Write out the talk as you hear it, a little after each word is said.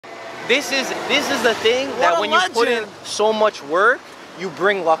this is the thing that when you put in so much work, you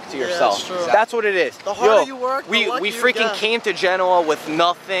bring luck to yourself. Yeah, that's what it is. The harder you work, the we freaking get. came to Genoa with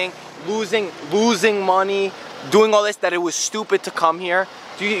nothing, losing money, doing all this, that it was stupid to come here.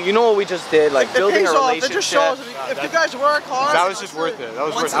 You know what we just did? Like building a relationship. It just shows if you guys work hard. That was just worth it. That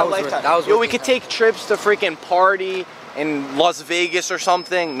was worth it. Yo, we could take trips to freaking party in Las Vegas or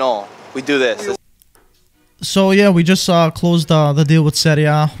something. No, we do this. So yeah, we just closed the deal with Serie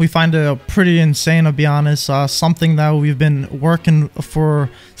A. We find it pretty insane, to be honest. Something that we've been working for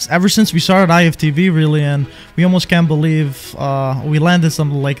ever since we started IFTV, really, and we almost can't believe we landed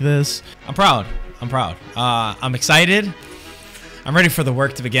something like this. I'm proud. I'm excited. I'm ready for the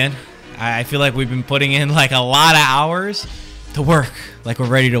work to begin. I feel like we've been putting in like a lot of hours to work. Like we're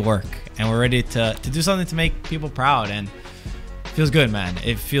ready to work, and we're ready to do something to make people proud, and it feels good, man.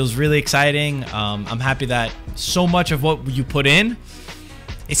 It feels really exciting. I'm happy that so much of what you put in,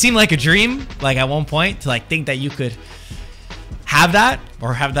 it seemed like a dream, like at one point, to like think that you could have that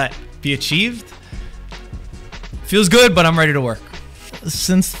or have that be achieved. Feels good, but I'm ready to work.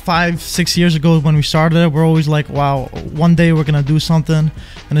 Since 5-6 years ago when we started it, we're always like, wow, one day we're gonna do something,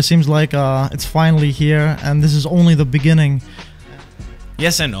 and it seems like it's finally here, and this is only the beginning.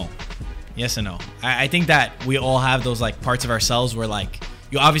 Yes and no. Yes and no. I think that we all have those like parts of ourselves where like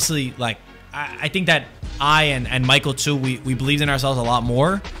you obviously like I think that I and Michael too, we believed in ourselves a lot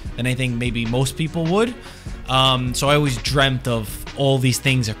more than I think maybe most people would. So I always dreamt of all these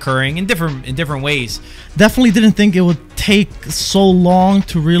things occurring in different ways. Definitely didn't think it would take so long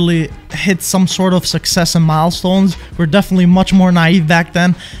to really hit some sort of success and milestones. We're definitely much more naive back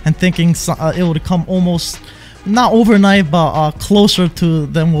then and thinking it would come almost not overnight, but closer to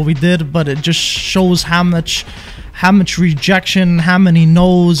than what we did. But it just shows how much rejection, how many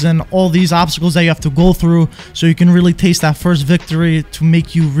no's, and all these obstacles that you have to go through so you can really taste that first victory to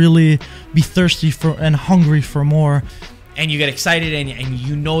make you really be thirsty for and hungry for more. And you get excited and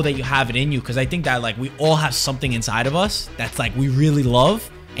you know that you have it in you, because I think that like we all have something inside of us that's like we really love,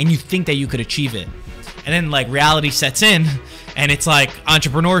 and you think that you could achieve it, and then like reality sets in, and it's like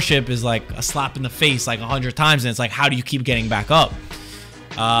entrepreneurship is like a slap in the face like 100 times, and it's like, how do you keep getting back up?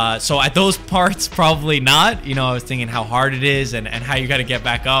 So at those parts, probably not. You know, I was thinking how hard it is and how you got to get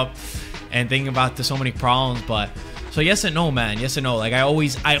back up, and thinking about so many problems. But so yes and no, man. Yes and no. Like I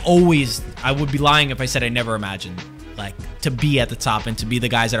would be lying if I said I never imagined like to be at the top and to be the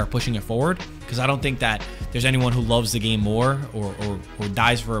guys that are pushing it forward, because I don't think that there's anyone who loves the game more or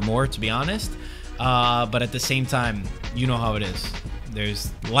dies for it more, to be honest. But at the same time, you know how it is.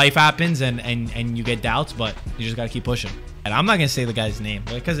 There's life happens and you get doubts, but you just got to keep pushing. And I'm not gonna say the guy's name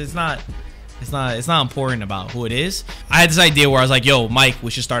because it's not important about who it is. I had this idea where I was like, yo, Mike, we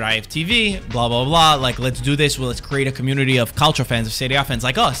should start IFTV, blah, blah, blah. Like, let's do this. Well, let's create a community of Calcio fans, of Serie A fans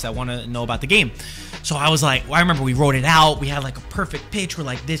like us that want to know about the game. So I was like, well, I remember we wrote it out. We had like a perfect pitch. We're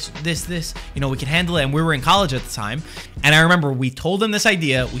like, this, you know, we can handle it. And we were in college at the time. And I remember we told him this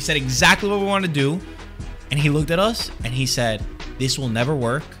idea. We said exactly what we want to do. And he looked at us and he said, this will never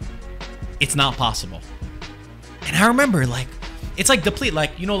work. It's not possible. And I remember like, it's like deplete,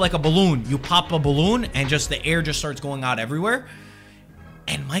 like, you know, like a balloon. You pop a balloon and just the air just starts going out everywhere.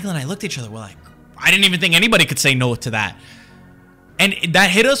 And Michael and I looked at each other. We're like, I didn't even think anybody could say no to that. And that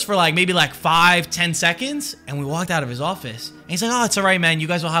hit us for like maybe like 5-10 seconds. And we walked out of his office. And he's like, oh, it's all right, man. You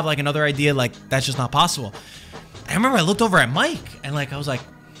guys will have like another idea. Like, that's just not possible. And I remember I looked over at Mike and like, I was like,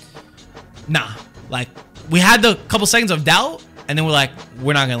 nah. Like, we had the couple seconds of doubt. And then we're like,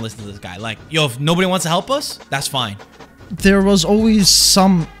 we're not going to listen to this guy. Like, yo, if nobody wants to help us, that's fine. There was always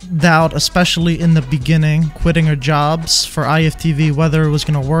some doubt, especially in the beginning, quitting our jobs for IFTV, whether it was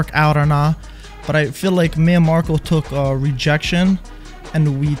going to work out or not. But I feel like me and Marco took rejection,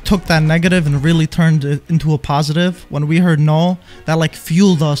 and we took that negative and really turned it into a positive. When we heard no, that like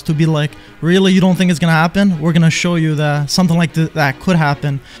fueled us to be like, really, you don't think it's going to happen? We're going to show you that something like that could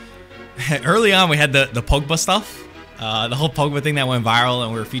happen. Early on, we had the Pogba stuff. The whole Pogba thing that went viral,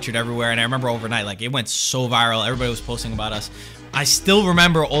 and we were featured everywhere. And I remember overnight, like, it went so viral. Everybody was posting about us. I still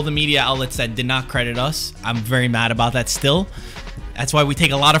remember all the media outlets that did not credit us. I'm very mad about that still. That's why we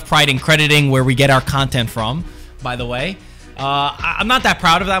take a lot of pride in crediting where we get our content from, by the way. I'm not that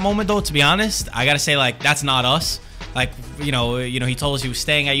proud of that moment, though, to be honest. I got to say, like, that's not us. Like, you know, he told us he was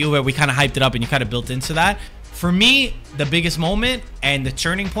staying at Juve. We kind of hyped it up, and you kind of built into that. For me, the biggest moment and the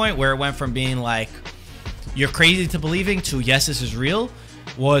turning point where it went from being like, you're crazy to believing to yes, this is real,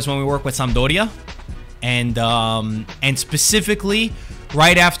 was when we worked with Sampdoria, and specifically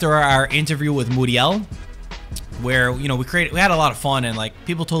right after our interview with Muriel, where, you know, we had a lot of fun, and like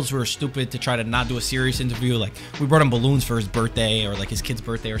people told us we were stupid to try to not do a serious interview. Like we brought him balloons for his birthday or like his kid's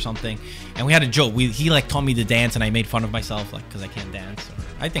birthday or something, and we had a joke. He like taught me to dance, and I made fun of myself like because I can't dance. Or,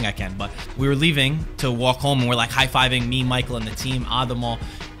 I think I can, but we were leaving to walk home, and we're like high-fiving, me, Michael, and the team, Adamo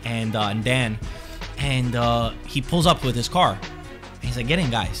and Dan, and he pulls up with his car, and he's like, "Get in,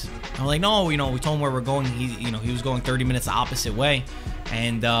 guys." I'm like, "No, you know, we told him where we're going." He was going 30 minutes the opposite way,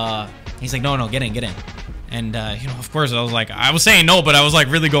 and he's like, "No, get in." And you know, of course, I was saying no, but I was like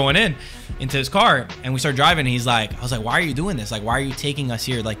really going into his car, and we start driving. And I was like, "Why are you doing this? Like, why are you taking us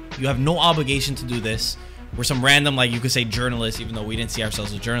here? Like, you have no obligation to do this. We're some random, like you could say, journalists, even though we didn't see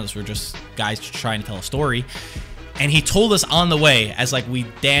ourselves as journalists. We're just guys trying to tell a story." And he told us on the way, as like we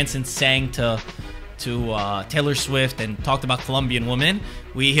danced and sang to Taylor Swift and talked about Colombian women.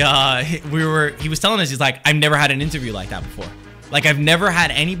 He was telling us, he's like, "I've never had an interview like that before. Like, I've never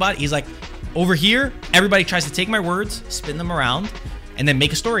had anybody." He's like, "Over here, everybody tries to take my words, spin them around, and then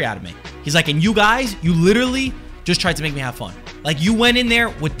make a story out of me." He's like, "And you guys, you literally just tried to make me have fun. Like, you went in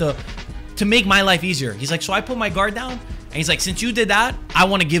there to make my life easier." He's like, "So I put my guard down." And he's like, "Since you did that, I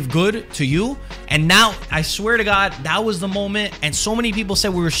want to give good to you." And now, I swear to God, that was the moment. And so many people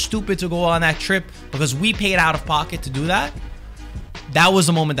said we were stupid to go on that trip because we paid out of pocket to do that. That was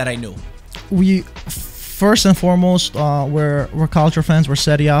the moment that I knew. First and foremost, we're Calcio fans, we're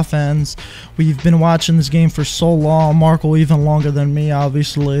Serie A fans. We've been watching this game for so long. Marco even longer than me,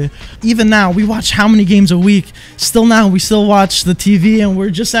 obviously. Even now, we watch how many games a week? Still now, we still watch the TV, and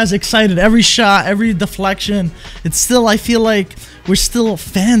we're just as excited. Every shot, every deflection. It's still, I feel like we're still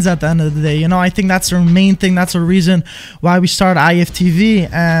fans at the end of the day. You know, I think that's the main thing. That's the reason why we started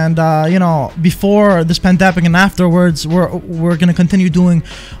IFTV. And, you know, before this pandemic and afterwards, we're going to continue doing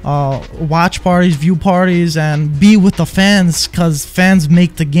watch parties, view parties, and be with the fans, because fans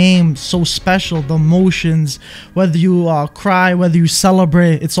make the game so special. The emotions, whether you cry, whether you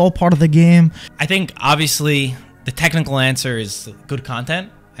celebrate, it's all part of the game. I think, obviously, the technical answer is good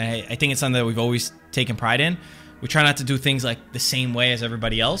content. I think it's something that we've always taken pride in. We try not to do things like the same way as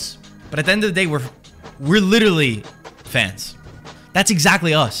everybody else. But at the end of the day, we're literally fans. That's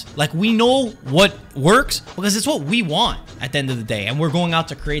exactly us. Like, we know what works because it's what we want at the end of the day. And we're going out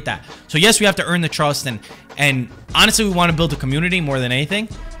to create that. So yes, we have to earn the trust. And honestly, we want to build a community more than anything.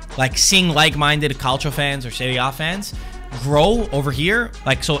 Like, seeing like-minded Calcio fans or Serie A fans grow over here.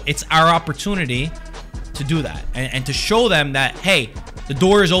 Like, so it's our opportunity to do that. And to show them that, hey, the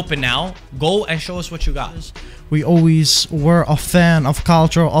door is open now. Go and show us what you got. We always were a fan of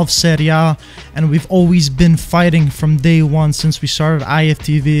Calcio, of Serie A, and we've always been fighting from day one since we started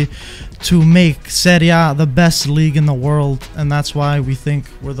IFTV to make Serie A the best league in the world, and that's why we think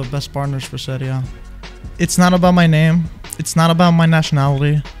we're the best partners for Serie A. It's not about my name. It's not about my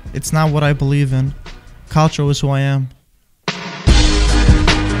nationality. It's not what I believe in. Calcio is who I am.